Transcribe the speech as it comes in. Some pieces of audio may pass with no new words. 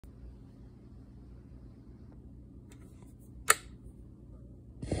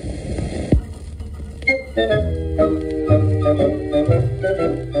I'm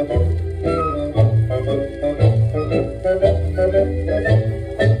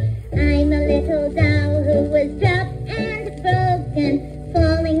a little doll who was dropped and broken,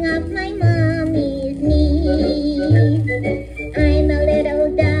 falling off my mommy's knees. I'm a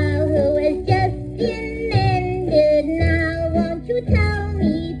little doll who has just been mended. Now won't you tell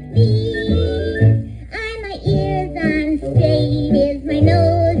me, please? Are my ears on straight? Is my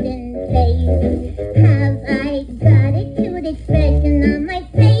nose in place? Have I got a cute expression on my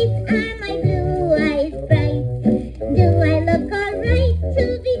face? Are my blue eyes bright? Do I look alright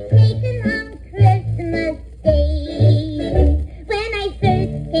to be taken on Christmas Day? When I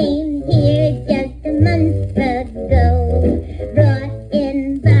first came here just a month ago, brought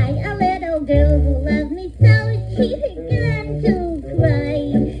in by a little girl who loved me so, she began to cry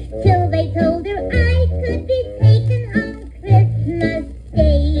till they told her I could be taken on Christmas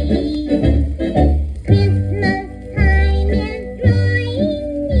Day. Christmas time is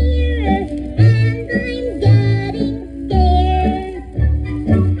drawing nearer and I'm getting scared.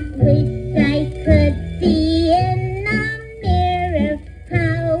 Wish I could see in the mirror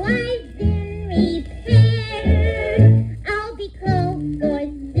how I've been repaired. I'll be close for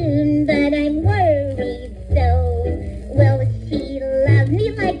soon, but I'm worried so. Will she love me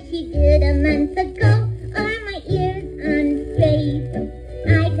like she did a month ago? Are my ears on straight?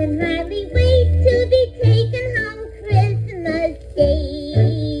 I can hardly wait to be taken home Christmas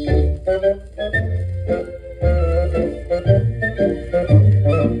Day.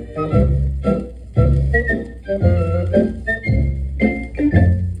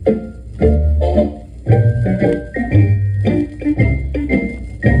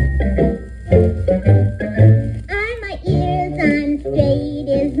 Are my ears on straight?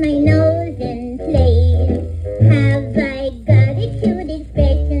 Is my nose in place? Have I got a cute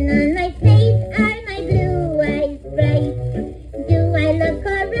expression on my face? Are my blue eyes bright? Do I look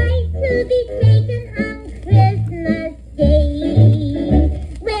alright to be taken on Christmas Day?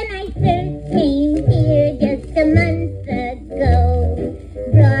 When I first came here just a month ago,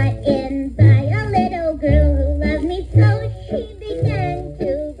 brought in by a little girl who loved me so, she began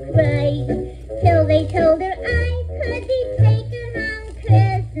to cry till they told her I could be taken on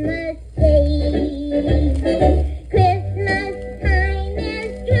Christmas Day. Christmas time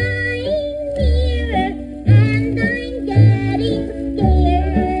is drawing nearer and I'm getting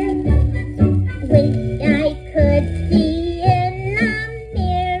scared. Wish I could see in the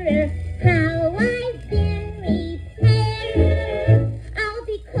mirror how I've been repaired. I'll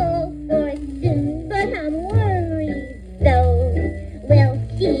be cold for soon, but I'm worried so. Will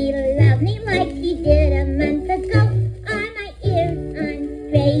she love me like she did a month ago? Are my ears on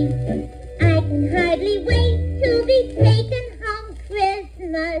straight? I can hardly wait to be taken home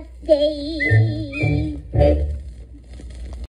Christmas Day.